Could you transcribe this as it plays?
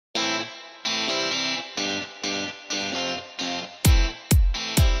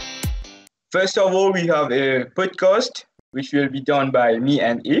First of all, we have a podcast which will be done by me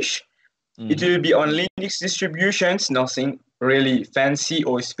and Ish. It will be on Linux distributions, nothing really fancy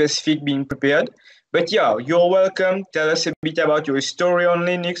or specific being prepared. But yeah, you're welcome. Tell us a bit about your story on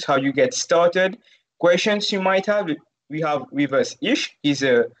Linux, how you get started, questions you might have. We have with us Ish. He's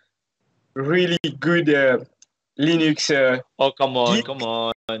a really good Linux Oh, come on, geek. come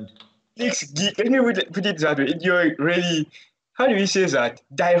on. Linux geek. Let me put it that way. You're really, how do we say that?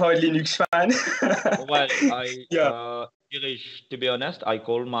 Die-hard Linux fan. Well, Yeah. Girish, to be honest, I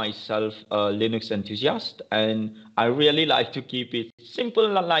call myself a Linux enthusiast, and I really like to keep it simple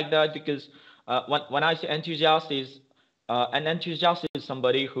like that because when I say enthusiast is an enthusiast is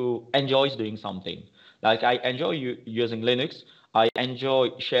somebody who enjoys doing something. Like I enjoy using Linux. I enjoy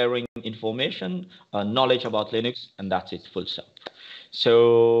sharing information, knowledge about Linux, and that's it, full stop. Yeah.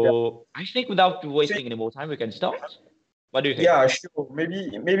 So I think without So, wasting any more time, we can start. What do you think? yeah, sure.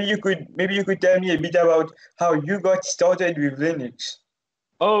 Maybe you could tell me a bit about how you got started with Linux.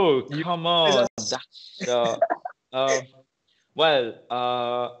 Oh, You, come on. That's uh,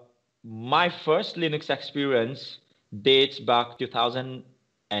 well, my first Linux experience dates back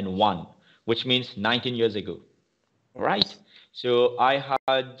 2001, which means 19 years ago, right? So I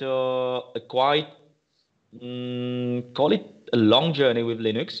had a quite call it a long journey with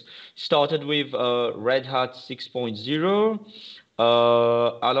Linux. Started with Red Hat 6.0.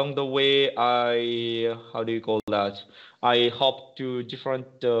 Along the way, how do you call that? I hopped to different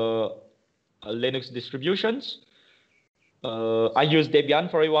Linux distributions. I used Debian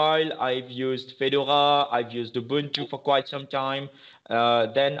for a while. I've used Fedora. I've used Ubuntu for quite some time.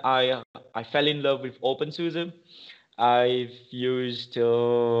 Then I fell in love with openSUSE. I've used.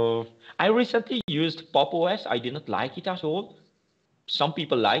 I recently used Pop! OS. I did not like it at all. Some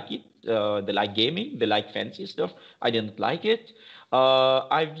people like it. They like gaming. They like fancy stuff. I didn't like it.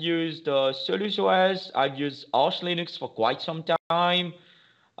 I've used Solus OS. I've used Arch Linux for quite some time.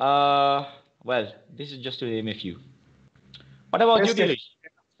 Uh, well, this is just to name a few. What about you, just a, Girish?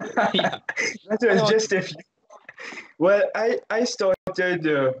 Yeah. that What was about just a few. Well, I started.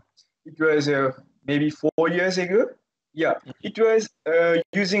 It was maybe 4 years ago. Yeah, it was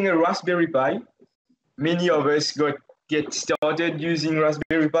using a Raspberry Pi. Many of us get started using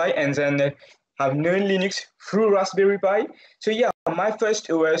Raspberry Pi and then have known Linux through Raspberry Pi. So yeah, my first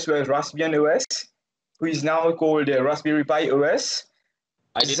OS was Raspbian OS, who is now called Raspberry Pi OS.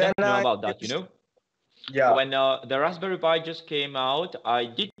 I did Then not know about that, you know? Yeah. When the Raspberry Pi just came out, I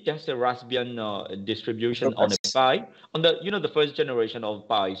did test the Raspbian distribution on a Pi, on the first generation of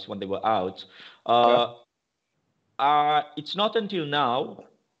Pis when they were out. Yeah. It's not until now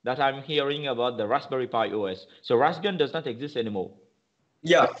that I'm hearing about the Raspberry Pi OS. So Raspbian does not exist anymore.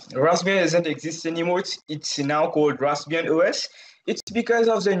 Yeah, Raspbian doesn't exist anymore. It's now called Raspbian OS. It's because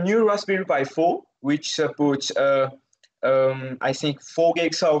of the new Raspberry Pi 4, which supports I think 4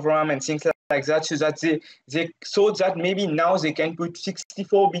 gigs of RAM and things like that. So that they thought that maybe now they can put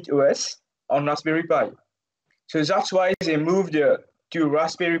 64-bit OS on Raspberry Pi. So that's why they moved to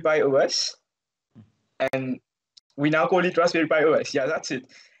Raspberry Pi OS, and we now call it Raspberry Pi OS. Yeah, that's it.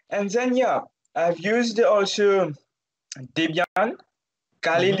 And then yeah, I've used also Debian,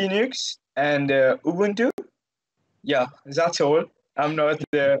 Kali Linux, and Ubuntu. Yeah, that's all. I'm not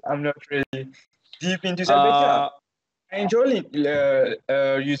really deep into that, but yeah, I enjoy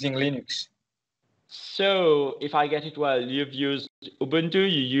using Linux. So if I get it well, you've used Ubuntu,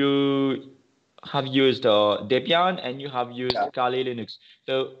 you have used Debian, and you have used Kali Linux.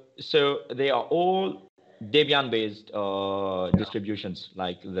 So they are all Debian-based distributions,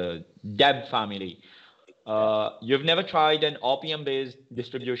 like the Deb family. You've never tried an RPM-based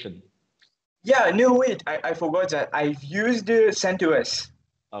distribution? Yeah, no, wait, I forgot that. I've used CentOS.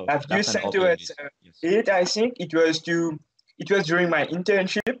 Oh, I've that's used an CentOS RPM-based. Yes. 8, I think. It was during my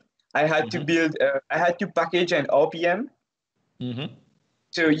internship. I had to build, I had to package an RPM.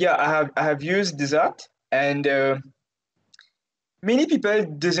 So yeah, I have used that, and many people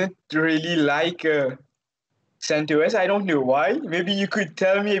doesn't really like CentOS. I don't know why. Maybe you could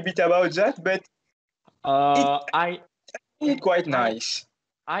tell me a bit about that, but it's quite nice.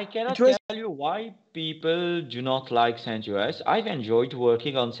 I cannot tell you why people do not like CentOS. I've enjoyed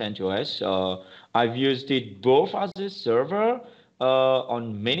working on CentOS. I've used it both as a server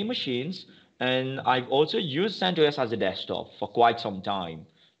on many machines, and I've also used CentOS as a desktop for quite some time.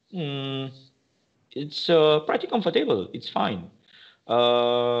 It's pretty comfortable. It's fine.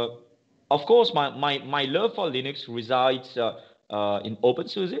 Of course, my love for Linux resides in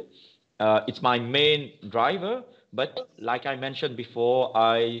openSUSE. It's my main driver, but like I mentioned before,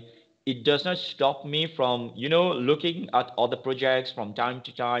 I it does not stop me from, looking at other projects from time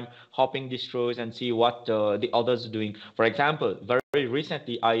to time, hopping distros and see what the others are doing. For example, very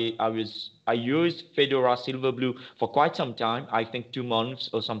recently, I used Fedora Silverblue for quite some time. I think 2 months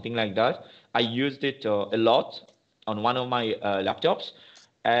or something like that. I used it a lot on one of my laptops,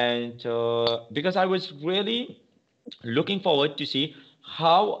 and because I was really looking forward to see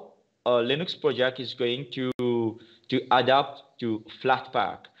how a Linux project is going to adapt to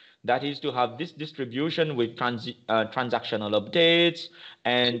Flatpak. That is to have this distribution with transactional updates,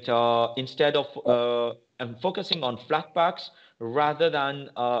 and instead of focusing on Flatpaks rather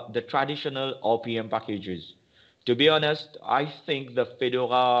than the traditional RPM packages. To be honest, I think the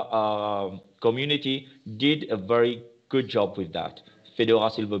Fedora community did a very good job with that.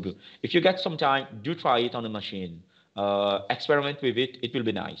 Fedora Silverblue. If you get some time, do try it on a machine. Experiment with it. It will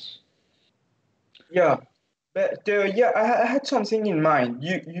be nice. Yeah, but yeah, I had something in mind.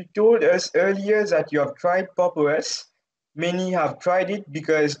 You told us earlier that you have tried Pop OS. Many have tried it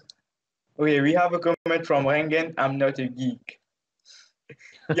because okay, we have a comment from Rengen. I'm not a geek.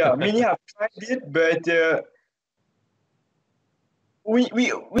 Yeah, many have tried it, but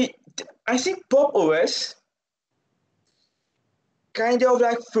we I think Pop OS kind of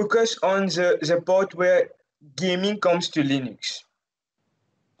like focus on the part where gaming comes to Linux.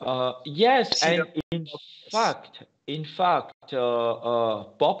 Yes, See and the in Pop OS. fact,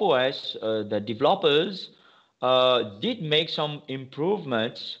 Pop OS, the developers did make some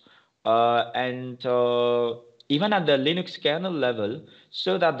improvements, and even at the Linux kernel level,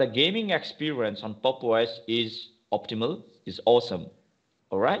 so that the gaming experience on Pop OS is optimal, is awesome.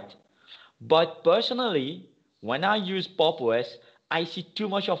 All right. But personally, when I use Pop OS, I see too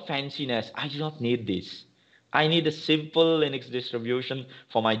much of fanciness. I do not need this. I need a simple Linux distribution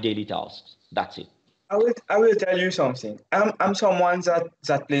for my daily tasks. That's it. I will tell you something. I'm someone that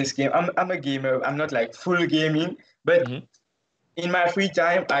plays game. I'm a gamer. I'm not like full gaming, but Mhm. in my free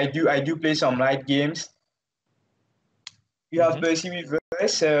time, I do play some light games. You have Mhm. Percy with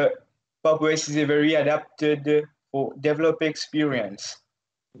us. Pop OS is a very adapted for developer experience.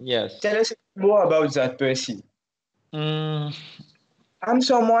 Tell Yes. us more about that, Percy. Mm, I'm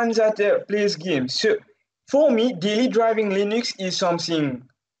someone that plays games. So for me, daily driving Linux is something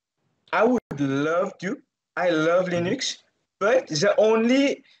I would love to. I love mhm. Linux, but the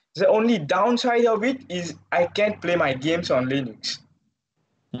only downside of it is I can't play my games on Linux.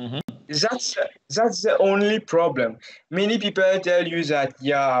 Mhm. That's that's the only problem. Many people tell you that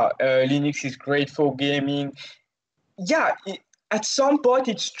yeah, Linux is great for gaming. Yeah, at some point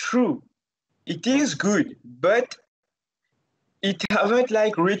it's true. It is good, but it haven't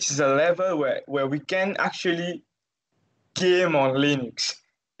like reached the level where we can actually game on Linux.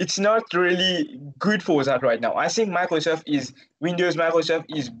 It's not really good for that right now. I think Microsoft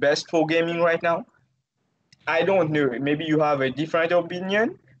is best for gaming right now. I don't know. Maybe you have a different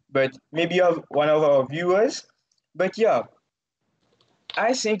opinion, but maybe you have one of our viewers. But yeah,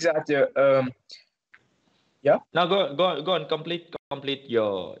 I think that yeah, Now go on. Complete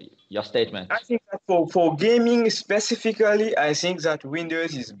your I statement. think that for gaming specifically, I think that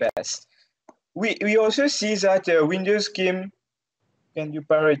Windows is best. We also see that Windows can do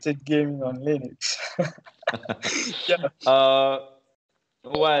pirated gaming on Linux. Yeah, uh,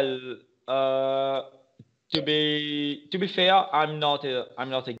 well, uh, to be fair, I'm not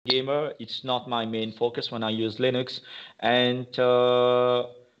a gamer. It's not my main focus when I use Linux, and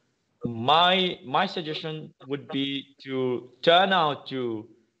my suggestion would be to turn out to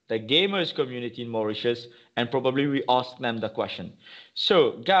the gamers community in Mauritius and probably we ask them the question.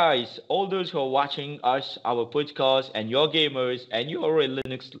 So guys, all those who are watching us, our podcast, and you're gamers and you're a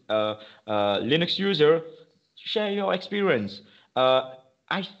Linux user, share your experience. uh,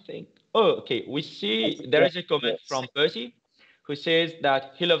 I think, oh, okay, we I see think there that is a comment yes. from Percy who says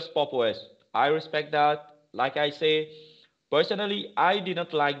that he loves Pop OS. I respect that. Like I say, personally, I did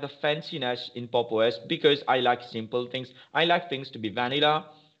not like the fanciness in Pop OS because I like simple things. I like things to be vanilla.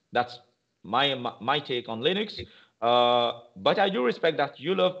 That's my take on Linux. But I do respect that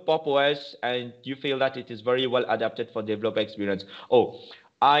you love Pop OS and you feel that it is very well adapted for developer experience. Oh,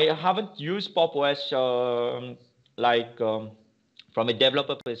 I haven't used Pop OS like from a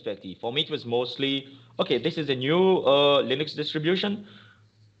developer perspective. For me, it was mostly okay. This is a new Linux distribution.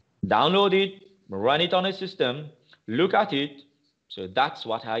 Download it, run it on a system, look at it. So that's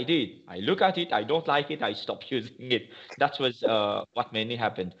what I did. I look at it, I don't like it, I stop using it. That was what mainly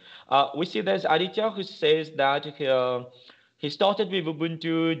happened. We see there's Aditya who says that he started with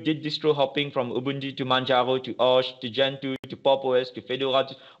Ubuntu, did distro hopping from Ubuntu to Manjaro to Osh to Gentoo to Pop OS to Fedora.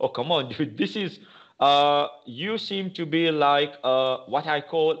 Oh, come on, dude. This is You seem to be like what I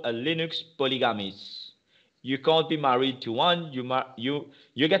call a Linux polygamist. You can't be married to one.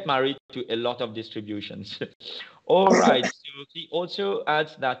 You get married to a lot of distributions. All right. So he also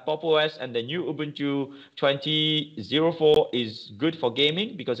adds that Pop! OS and the new Ubuntu 20.04 is good for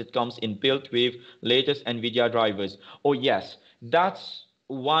gaming because it comes inbuilt with latest NVIDIA drivers. Oh yes, that's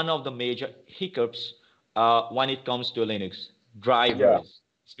one of the major hiccups when it comes to Linux Yeah. drivers,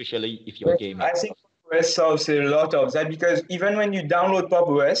 especially if you're But gaming. I think Pop! OS solves a lot of that because even when you download Pop!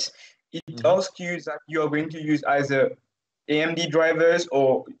 OS, it asks you that you are going to use either AMD drivers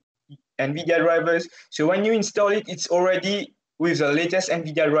or NVIDIA drivers. So when you install it, it's already with the latest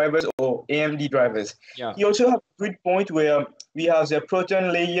NVIDIA drivers or AMD drivers. Yeah. You also have a good point where we have the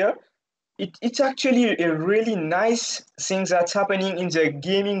Proton layer. It's actually a really nice thing that's happening in the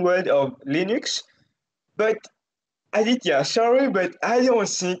gaming world of Linux. But Aditya, sorry, but I don't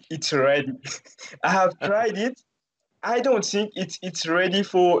think it's ready. I have tried it. I don't think it's ready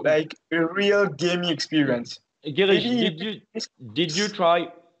for like a real gaming experience. Girish, Maybe did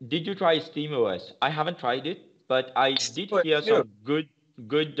you try SteamOS? I haven't tried it, but I did hear no. some good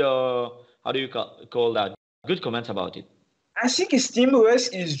how do you call that? Good comments about it. I think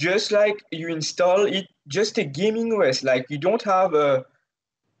SteamOS is just like you install it, just a gaming OS. Like you don't have a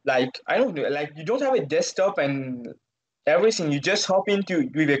like I don't know, like you don't have a desktop and everything. You just hop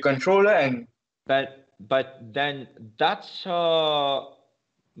into with a controller and But then that's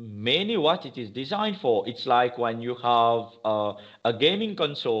mainly what it is designed for. It's like when you have a gaming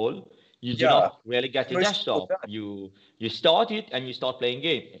console, you do yeah, not really get a mostly for desktop. that. You start it and you start playing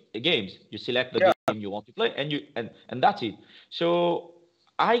games. You select the Yeah, game you want to play and that's it. So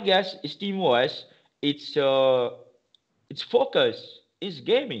I guess SteamOS, its its focus is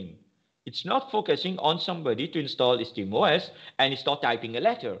gaming. It's not focusing on somebody to install SteamOS and start typing a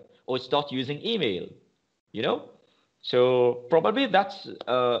letter or start using email, you know. So probably that's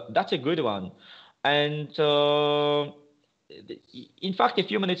a good one. And in fact, a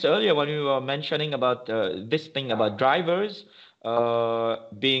few minutes earlier when we were mentioning about this thing about drivers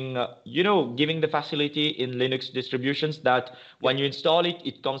being giving the facility in Linux distributions that yeah. when you install it,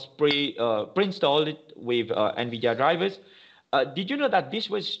 it comes pre-installed it with NVIDIA drivers. Did you know that this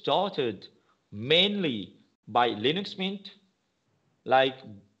was started mainly by Linux Mint? Like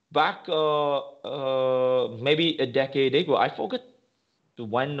back maybe a decade ago. I forget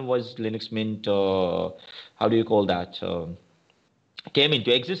when was Linux Mint, how do you call that, came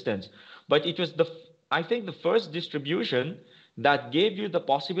into existence. But it was I think the first distribution that gave you the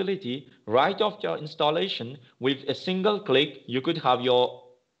possibility right after your installation with a single click, you could have your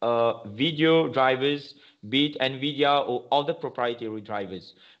video drivers, be it NVIDIA or other proprietary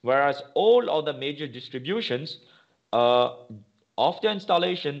drivers. Whereas all other major distributions, uh, after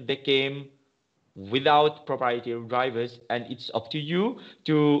installation, they came without proprietary drivers, and it's up to you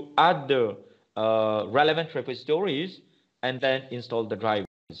to add the relevant repositories and then install the drivers.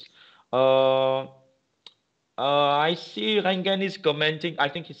 Uh, I see Rangan is commenting. I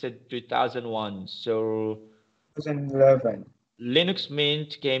think he said 2001. So 2011. Linux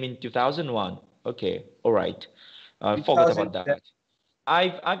Mint came in 2001. Okay, all right. I forgot about 2011. that.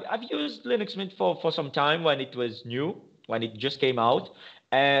 I've used Linux Mint for some time when it was new, when it just came out,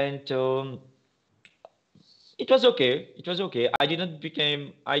 and it was okay. It was okay. I didn't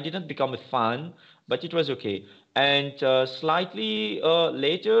become a fan, but it was okay. And slightly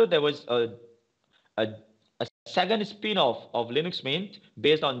later, there was a, a second spin-off of Linux Mint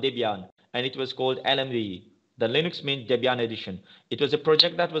based on Debian, and it was called LMD, the Linux Mint Debian edition. It was a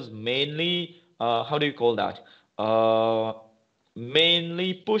project that was mainly, how do you call that?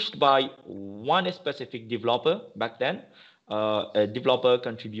 Mainly pushed by one specific developer back then, a developer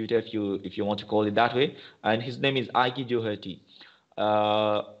contributor, if you want to call it that way, and his name is Aiki Doherty.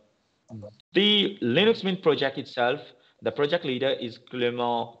 Uh, the Linux Mint project itself, the project leader is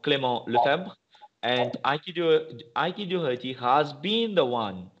Clément Lefebvre, and Aiki Doherty has been the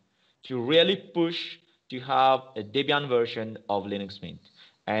one to really push to have a Debian version of Linux Mint.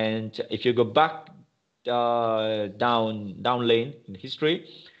 And if you go back down lane in history,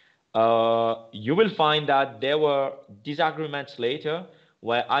 you will find that there were disagreements later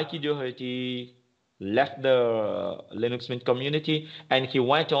where Aiki Doherty left the Linux Mint community and he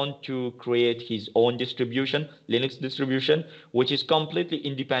went on to create his own distribution, Linux distribution, which is completely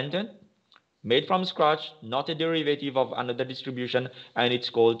independent, made from scratch, not a derivative of another distribution, and it's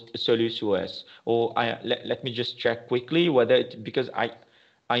called SUPINFO. Oh, let me just check quickly whether it, because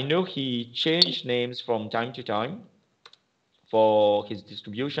I know he changed names from time to time for his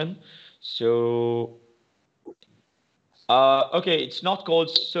distribution. So Okay, it's not called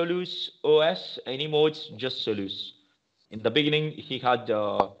Solus OS anymore. It's just Solus. In the beginning, he had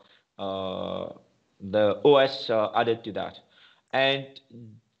the OS added to that. And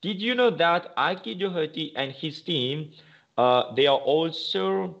did you know that Aki Doherty and his team, they are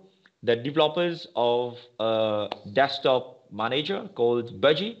also the developers of a desktop manager called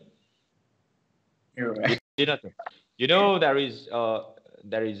Budgie? You're You right. did not know. You know there is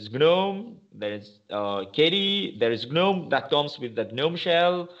GNOME, there is KDE, there is GNOME that comes with the GNOME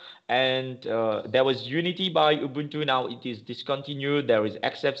shell, and there was Unity by Ubuntu. Now it is discontinued. There is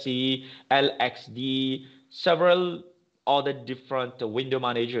XFCE, LXD, several other different window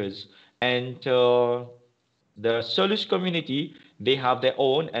managers, and the Solus community, they have their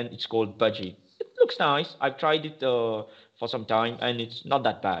own, and it's called Budgie. It looks nice. I've tried it for some time, and it's not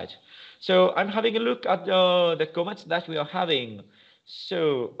that bad. So I'm having a look at the comments that we are having.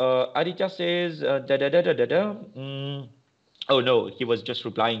 So Aditya says, da da da da da da. Oh no, he was just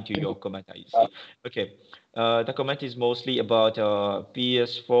replying to your comment, I see. Okay. The comment is mostly about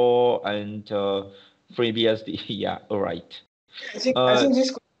PS4 and FreeBSD. Yeah, all right. I think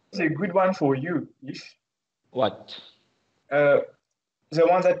this is a good one for you, Ish. What? Uh, the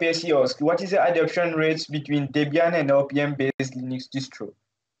one that PSC asked, what is the adoption rates between Debian and LPM-based Linux distro?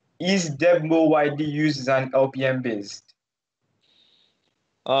 Is Deb more widely used than LPM-based?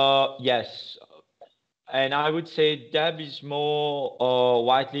 Yes, and I would say Deb is more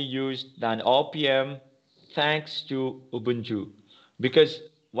widely used than RPM thanks to Ubuntu. Because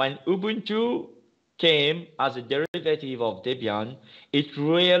when Ubuntu came as a derivative of Debian, it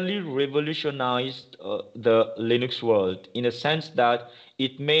really revolutionized the Linux world in a sense that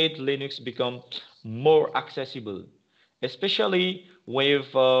it made Linux become more accessible, especially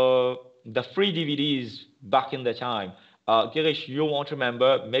with the free DVDs back in the time. Girish, you won't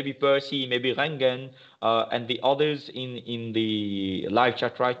remember, maybe Percy, maybe Rangan, and the others in the live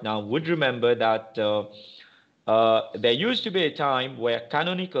chat right now would remember that there used to be a time where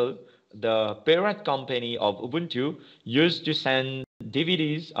Canonical, the parent company of Ubuntu, used to send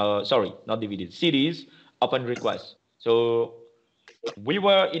DVDs, sorry, not DVDs, CDs upon request. So we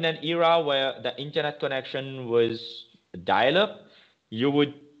were in an era where the internet connection was dial up. You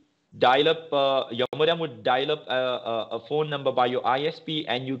would dial up, your modem would dial up a phone number by your ISP,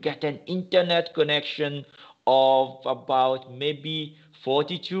 and you get an internet connection of about maybe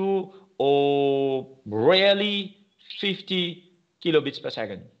 42 or rarely 50 kilobits per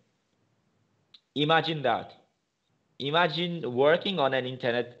second. Imagine that. Imagine working on an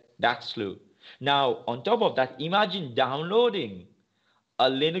internet that slow. Now, on top of that, imagine downloading a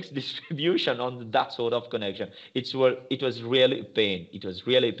Linux distribution on that sort of connection. It was really a pain. It was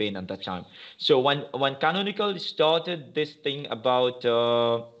really a pain at that time. So when Canonical started this thing about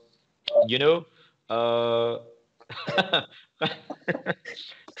you know uh,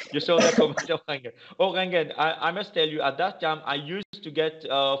 you saw the comment of Rangan. Oh, Rangan, I must tell you, at that time, I used to get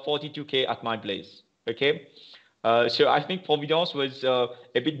 42K at my place. Okay. So I think Providence was a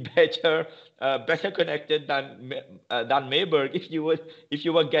bit better connected than Mayberg if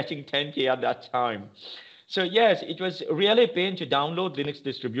you were getting 10K at that time. So yes, it was really a pain to download Linux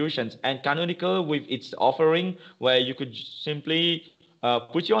distributions, and Canonical with its offering where you could simply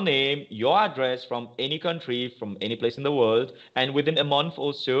put your name, your address from any country, from any place in the world, and within a month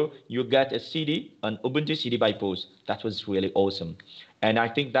or so, you get a CD, an Ubuntu CD by post. That was really awesome, and I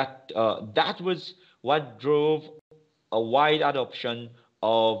think that that was what drove a wide adoption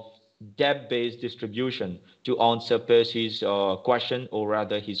of deb-based distribution to answer Percy's question, or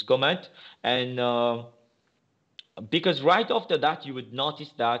rather his comment, and because right after that you would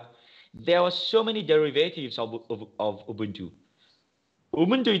notice that there were so many derivatives of Ubuntu.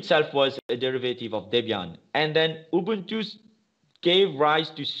 Ubuntu itself was a derivative of Debian, and then Ubuntu gave rise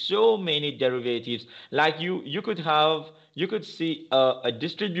to so many derivatives. Like you could see a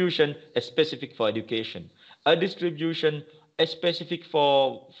distribution specific for education, a distribution specific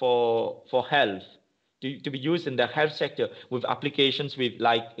for health, to be used in the health sector with applications with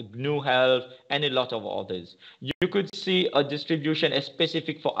like GNU Health and a lot of others. You could see a distribution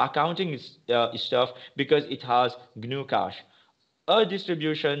specific for accounting stuff because it has GNU Cache, a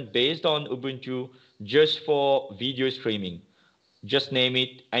distribution based on Ubuntu just for video streaming. Just name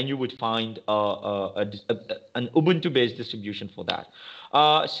it, and you would find an Ubuntu-based distribution for that.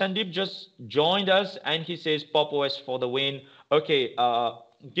 Sandeep just joined us, and he says Pop OS for the win. Okay,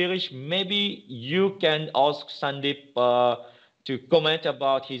 Girish, maybe you can ask Sandeep to comment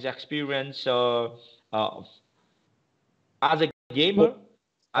about his experience uh, as a gamer,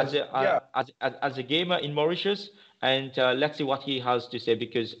 Yeah, as a gamer in Mauritius, and let's see what he has to say.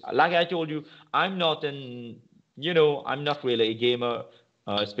 Because, like I told you, I'm not an you know, I'm not really a gamer,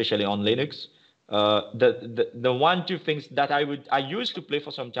 especially on Linux. The one two things that I used to play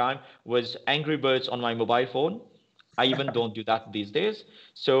for some time was Angry Birds on my mobile phone. I even don't do that these days.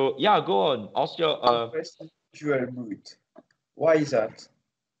 So yeah, go on. Ask your Dual boot. Why is that?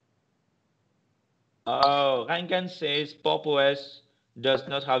 Rangan says Pop OS does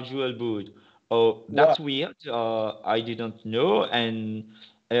not have dual boot. Oh, Why? that's weird. I didn't know, and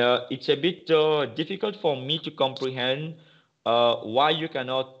it's a bit difficult for me to comprehend why you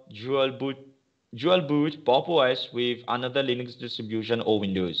cannot dual boot Pop OS with another Linux distribution or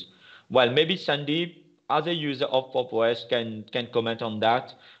Windows. Well, maybe Sandeep, as a user of Pop OS, can comment on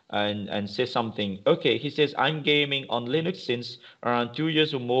that and say something. Okay, he says I'm gaming on Linux since around 2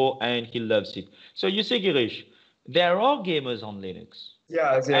 years or more, and he loves it. So you see, Girish, there are gamers on Linux,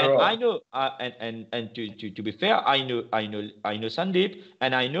 Yeah, and I zero. know, and to be fair, I know Sandeep,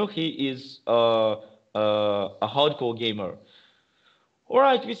 and I know he is a hardcore gamer. All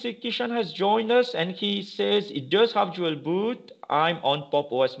right, we see Kishan has joined us, and he says it does have dual boot. I'm on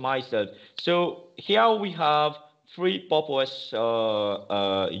Pop OS myself. So here we have three Pop OS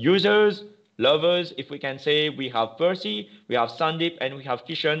users, lovers, if we can say. We have Percy, we have Sandeep, and we have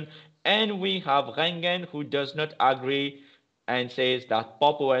Kishan, and we have Rangan, who does not agree and says that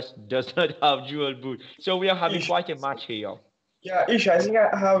Pop OS does not have dual boot. So we are having Ish, quite a match here. yeah, Ish, I think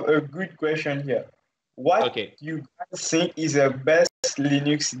I have a good question here. What Okay. you guys think is the best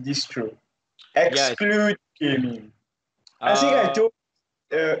Linux distro? Yes. Exclude gaming. I think I Uh, told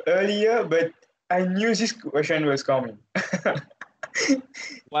earlier, but I knew this question was coming.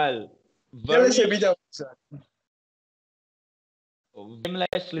 well, Tell us a very bit about that.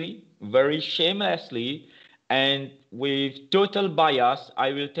 very shamelessly, and with total bias,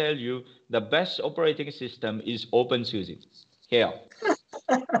 I will tell you the best operating system is openSUSE. Here,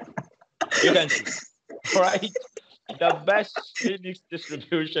 you can see, right? The best Linux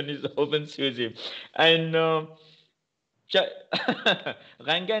distribution is openSUSE. And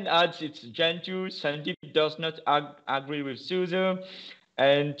Rangan adds it's Gentoo. Sandeep does not agree with SUSE.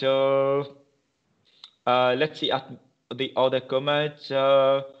 And let's see at the other comments.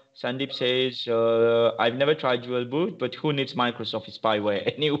 Sandeep says, I've never tried dual boot, but who needs Microsoft spyware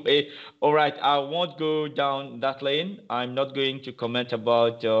anyway? All right, I won't go down that lane. I'm not going to comment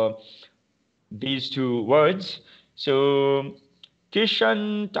about these two words. So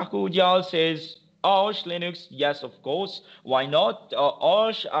Kishan Takujal says, Arch Linux, yes, of course. Why not?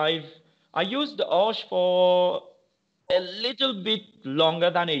 Arch, I used Arch for a little bit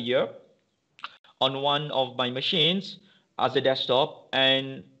longer than a year on one of my machines as a desktop,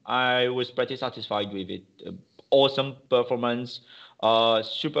 and I was pretty satisfied with it. Awesome performance,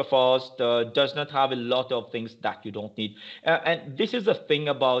 super fast, does not have a lot of things that you don't need. And this is the thing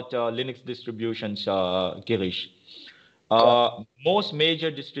about Linux distributions, Girish. Yeah, Most major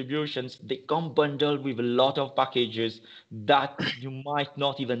distributions, they come bundled with a lot of packages that you might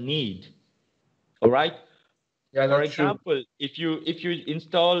not even need. All right. yeah, For that's true. example, if you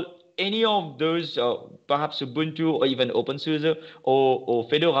install any of those, perhaps Ubuntu or even openSUSE or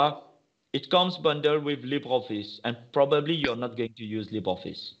Fedora, it comes bundled with LibreOffice, and probably you're not going to use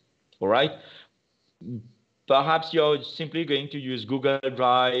LibreOffice. All right. Perhaps you're simply going to use Google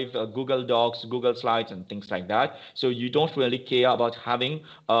Drive, Google Docs, Google Slides, and things like that. So you don't really care about having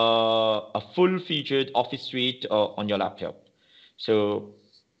a full-featured Office suite on your laptop. So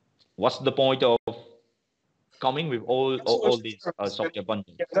what's the point of coming with all That's all, also all these the reason, software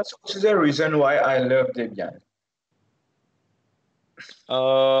bundles? yeah, that's also the reason why I love Debian.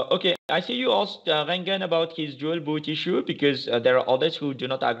 Okay, I see you asked Rangan about his dual boot issue, because there are others who do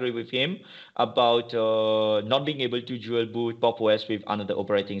not agree with him about not being able to dual boot Pop OS with another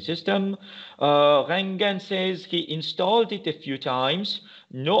operating system. Rangan says he installed it a few times,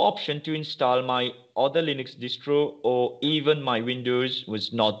 no option to install my other Linux distro, or even my Windows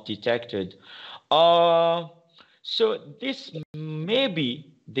was not detected. Uh, so this may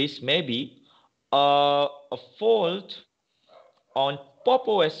be a fault on Pop!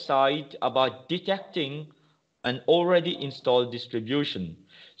 OS side about detecting an already installed distribution.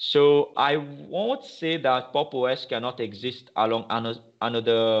 So I won't say that Pop! OS cannot exist along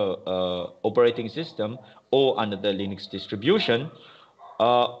another operating system or another Linux distribution.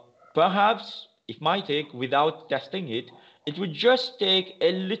 Uh, Perhaps it might take, without testing it, it would just take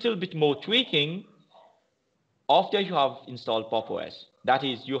a little bit more tweaking after you have installed Pop! OS. That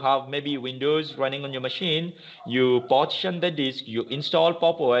is, you have maybe Windows running on your machine, you partition the disk, you install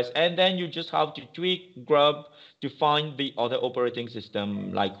Pop! OS, and then you just have to tweak grub to find the other operating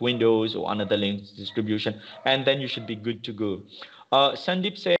system like Windows or another Linux distribution, and then you should be good to go.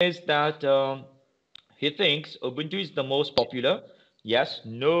 Sandeep says that he thinks Ubuntu is the most popular. Yes,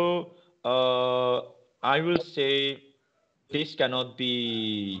 no, I will say this cannot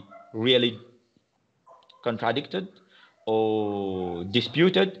be really contradicted or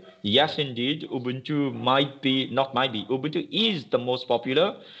disputed. Yes, indeed, Ubuntu Ubuntu is the most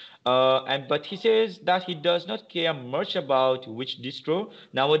popular. But he says that he does not care much about which distro.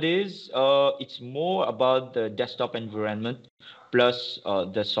 Nowadays, it's more about the desktop environment plus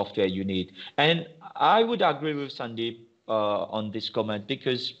the software you need. And I would agree with Sandeep on this comment,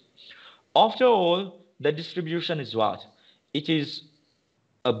 because after all, the distribution is what? It is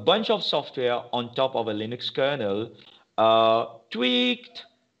a bunch of software on top of a Linux kernel, tweaked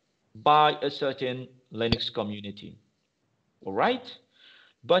by a certain Linux community. All right?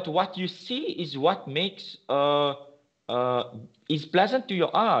 But what you see is what makes is pleasant to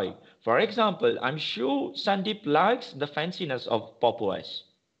your eye. For example, I'm sure Sandeep likes the fanciness of Pop OS.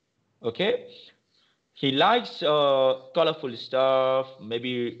 Okay? He likes colorful stuff,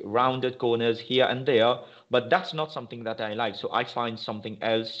 maybe rounded corners here and there, but that's not something that I like. So I find something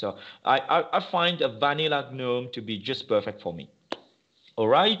else. I find a vanilla GNOME to be just perfect for me. All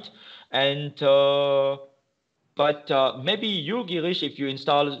right, and but maybe you, Girish, if you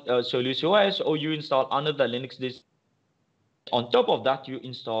install Solus OS or you install another Linux disk, on top of that you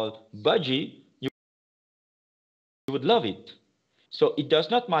install Budgie, you would love it. So it does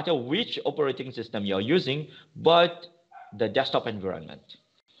not matter which operating system you're using, but the desktop environment.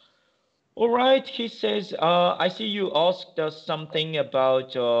 All right, he says, I see you asked us something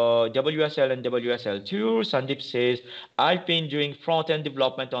about WSL and WSL2. Sandeep says, I've been doing front-end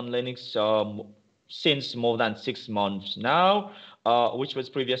development on Linux since more than 6 months now, which was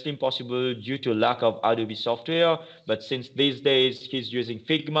previously impossible due to lack of Adobe software. But since these days, he's using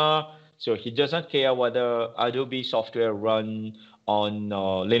Figma, so he doesn't care whether Adobe software run on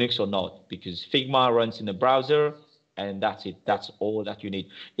Linux or not, because Figma runs in a browser, and that's it. That's all that you need.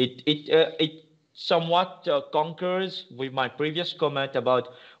 It somewhat concurs with my previous comment about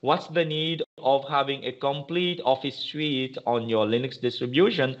what's the need of having a complete Office suite on your Linux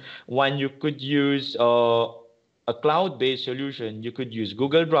distribution when you could use a cloud-based solution. You could use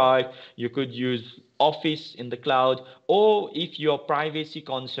Google Drive, you could use Office in the cloud, or if you're privacy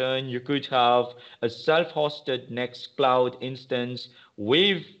concerned, you could have a self-hosted Nextcloud instance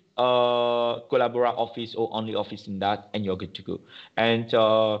with Collabora Office or only Office in that, and you're good to go. And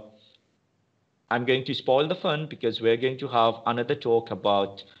I'm going to spoil the fun because we're going to have another talk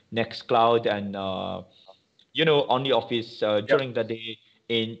about Nextcloud and only Office during the day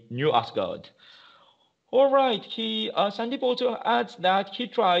in New Asgard. All right, Sandeep also adds that he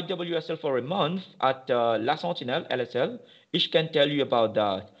tried WSL for a month at La Sentinelle LSL. Ish can tell you about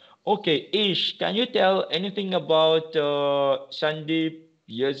that. Okay, Ish, can you tell anything about Sandeep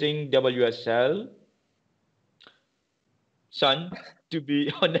using WSL? Son, to be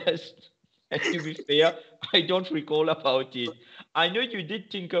honest and to be fair, I don't recall about it. I know you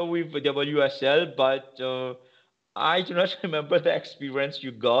did tinker with WSL, but I do not remember the experience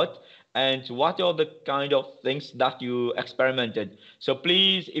you got and what are the kind of things that you experimented. So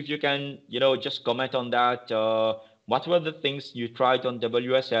please, if you can, just comment on that. What were the things you tried on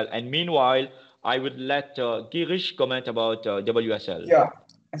WSL? And meanwhile, I would let Girish comment about WSL. Yeah,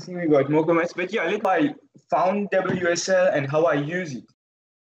 I think we got more comments, but yeah, let's I found WSL and how I use it.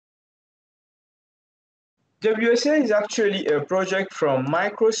 WSL is actually a project from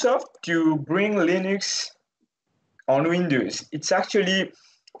Microsoft to bring Linux on Windows. It's actually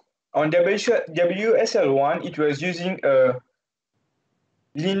on WSL1, it was using a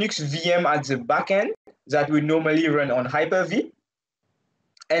Linux VM at the backend that would normally run on Hyper-V.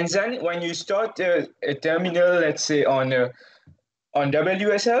 And then when you start a terminal, let's say on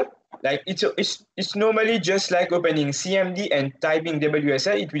WSL, like it's normally just like opening CMD and typing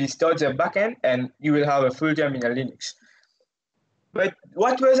WSL. It will start the backend and you will have a full terminal Linux. But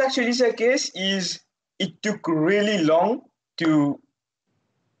what was actually the case is it took really long to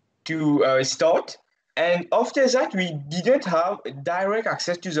start, and after that we didn't have direct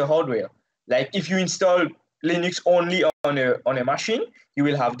access to the hardware. Like if you install Linux only on a machine, you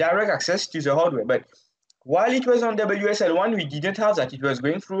will have direct access to the hardware. But while it was on WSL1, we didn't have that. It was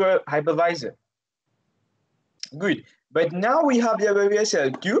going through a hypervisor. Good. But now we have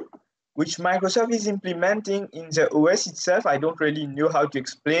WSL2, which Microsoft is implementing in the OS itself. I don't really know how to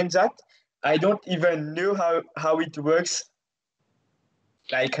explain that. I don't even know how it works.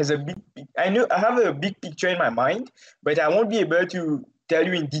 Like I have a big picture in my mind, but I won't be able to tell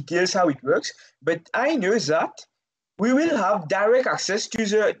you in details how it works. But I know that we will have direct access to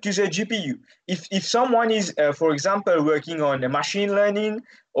the GPU. If someone is, for example, working on machine learning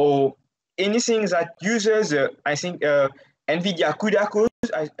or anything that uses, I think, NVIDIA CUDA codes.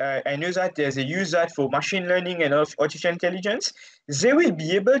 I know that they use that for machine learning and artificial intelligence. They will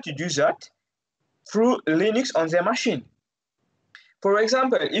be able to do that through Linux on their machine. For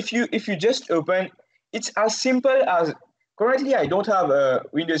example, if you just open, it's as simple as, currently I don't have a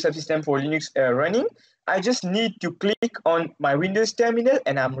Windows subsystem for Linux running. I just need to click on my Windows terminal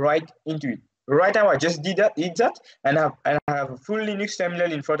and I'm right into it. Right now I just did that, and I have a full Linux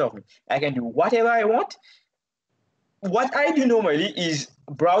terminal in front of me. I can do whatever I want. What I do normally is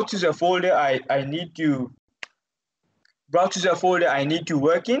browse to the folder I need to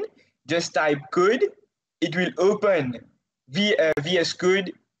work in. Just type code. It will open VS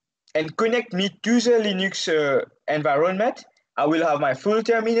Code and connect me to the Linux environment. I will have my full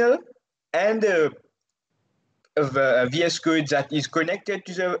terminal and VS Code that is connected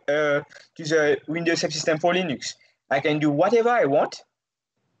to the Windows subsystem for Linux. I can do whatever I want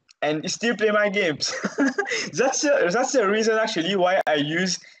and still play my games. That's the reason actually why I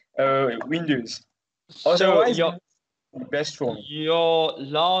use Windows. Otherwise, So best for me. your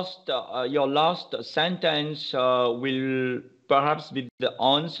last sentence will perhaps be the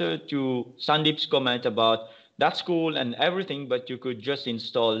answer to Sandeep's comment about that's cool and everything, but you could just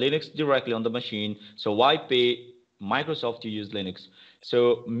install Linux directly on the machine. So why pay Microsoft to use Linux?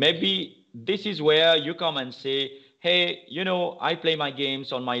 So maybe this is where you come and say, hey, I play my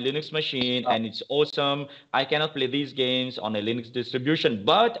games on my Linux machine and it's awesome. I cannot play these games on a Linux distribution,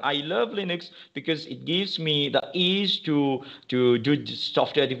 but I love Linux because it gives me the ease to do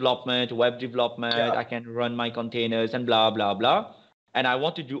software development, web development. Yeah. I can run my containers and blah, blah, blah. And I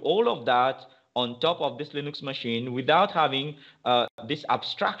want to do all of that on top of this Linux machine without having this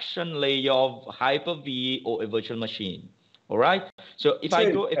abstraction layer of Hyper-V or a virtual machine. All right. So if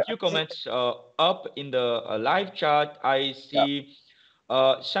I go a few comments up in the live chat, I see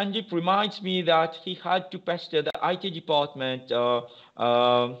Sandeep reminds me that he had to pester the IT department.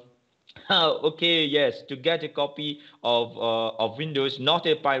 Okay, yes, to get a copy of Windows, not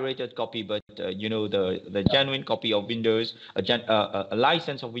a pirated copy, but the genuine copy of Windows, a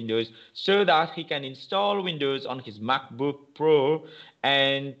license of Windows, so that he can install Windows on his MacBook Pro.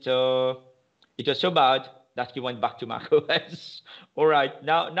 And it was so bad that he went back to Mac OS. All right,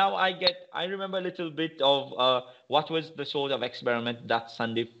 now I remember a little bit of what was the sort of experiment that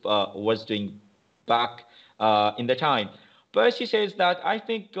Sandeep was doing back in the time. Percy says that I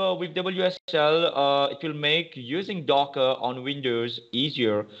think with WSL, it will make using Docker on Windows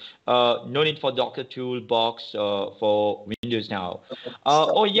easier. No need for Docker toolbox for Windows now.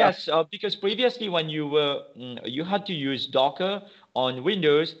 Oh yes, because previously when you had to use Docker on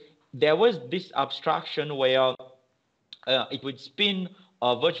Windows, there was this abstraction where it would spin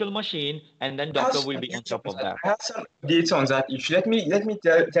a virtual machine and then Docker will be on top of that. I have some updates on that issue. Let me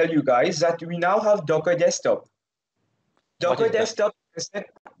tell you guys that we now have Docker Desktop. Docker Desktop,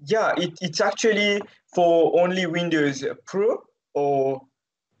 yeah, it's actually for only Windows Pro, or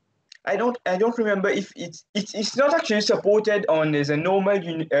I don't remember if it's not actually supported on the normal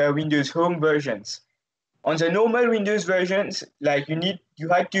Windows Home versions. On the normal Windows versions, like you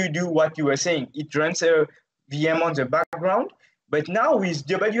had to do what you were saying. It runs a VM on the background, but now with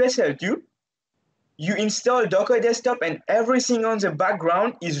WSL2, you install Docker Desktop and everything on the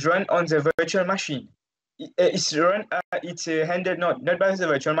background is run on the virtual machine. It's handled not by the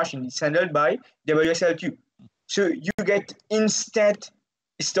virtual machine. It's handled by WSL2. So you get instant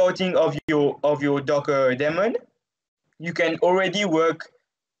starting of your Docker daemon. You can already work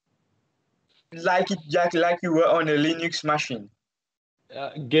like you were on a Linux machine.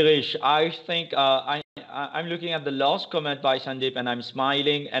 Girish, I think I'm looking at the last comment by Sandeep and I'm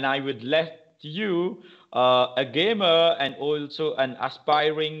smiling, and I would let you, a gamer and also an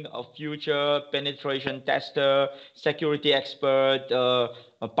aspiring future penetration tester, security expert,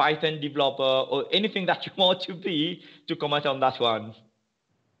 a Python developer, or anything that you want to be, to comment on that one.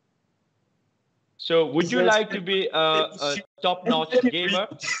 So would you like to be a top-notch gamer?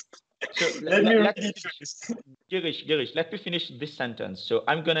 So Girish, let me finish this sentence. So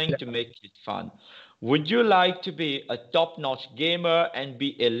I'm going to make it fun. Would you like to be a top-notch gamer and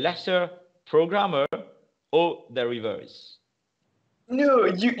be a lesser programmer, or the reverse? No,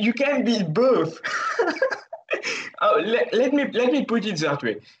 you can be both. Let me put it that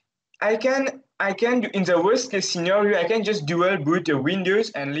way. I can in the worst case scenario, I can just dual boot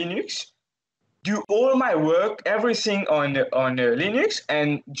Windows and Linux, do all my work, everything on Linux,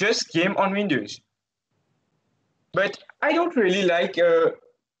 and just game on Windows. But I don't really like.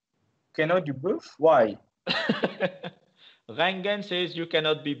 Cannot do both. Why? Rangan says you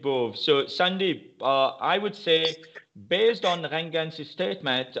cannot be both. So Sandeep, I would say based on Rangan's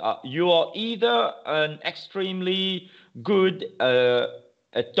statement, you are either an extremely good, a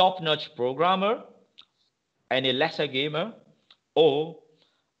top-notch programmer and a lesser gamer, or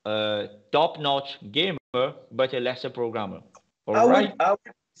a top-notch gamer but a lesser programmer. All right? I would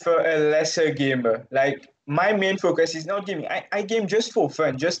prefer a lesser gamer. Like my main focus is not gaming. I game just for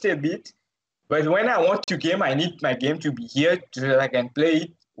fun, just a bit. But when I want to game, I need my game to be here so that I can play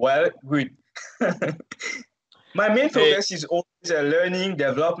it well, good. My main focus is always learning,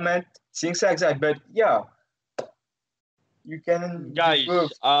 development, things like that. But yeah, you can Guys,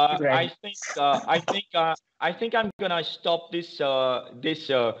 improve. I think I'm gonna stop this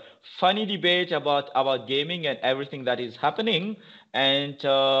funny debate about gaming and everything that is happening, and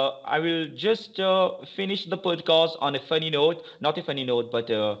I will just finish the podcast on a funny note, not a funny note, but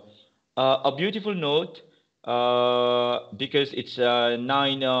a beautiful note, because it's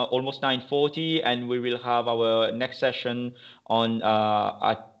almost 9:40, and we will have our next session on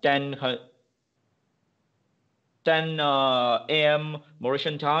at 10 a.m.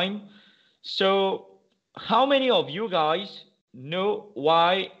 Mauritian time. So how many of you guys know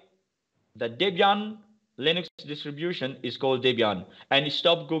why the Debian Linux distribution is called Debian? And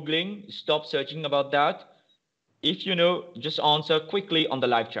stop Googling, stop searching about that. If you know, just answer quickly on the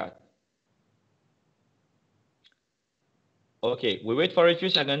live chat. Okay, we wait for a few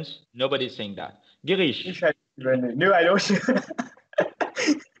seconds. Nobody's saying that. Girish. No, I don't.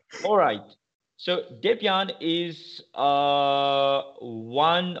 All right. So Debian is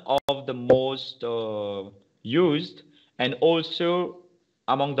one of the most used and also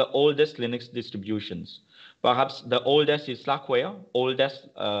among the oldest Linux distributions. Perhaps the oldest is Slackware, oldest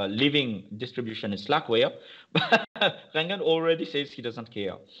living distribution is Slackware. But Rangan already says he doesn't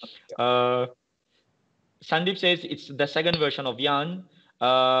care. Sandeep says it's the second version of Yan.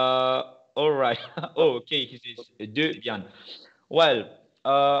 All right. Oh, okay. He says Debian. Well,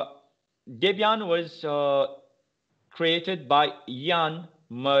 Debian was created by Ian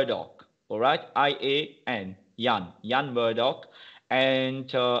Murdoch. All right, IAN, Ian Murdoch,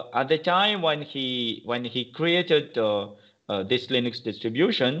 and at the time when he created this Linux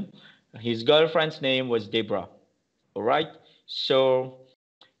distribution, his girlfriend's name was Deborah. All right, so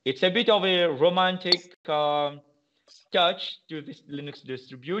it's a bit of a romantic touch to this Linux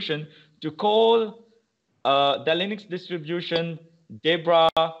distribution to call the Linux distribution Deborah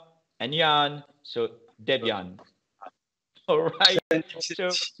and Jan, so Debian. All right. So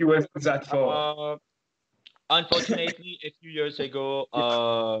she was that for. Unfortunately, a few years ago,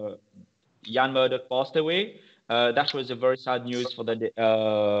 Jan Murdoch passed away. That was a very sad news for the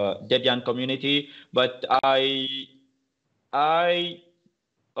Debian community. But okay,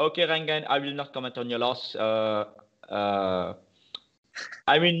 Rangan, I will not comment on your loss. I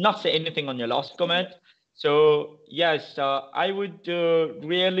will not say anything on your last comment. So yes, I would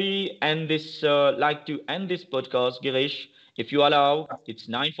really end this, like to end this podcast, Girish. If you allow, it's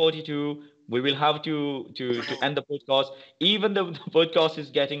 9:42. We will have to end the podcast, even though the podcast is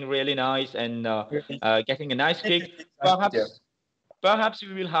getting really nice and getting a nice kick. Perhaps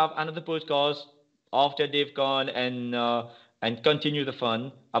we will have another podcast after they've gone and continue the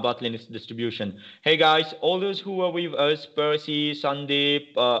fun about Linux distribution. Hey guys, all those who are with us, Percy,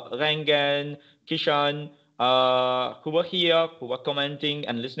 Sandeep, Rangan, Kishan, who were here, who were commenting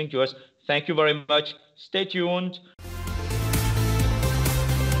and listening to us, thank you very much. Stay tuned.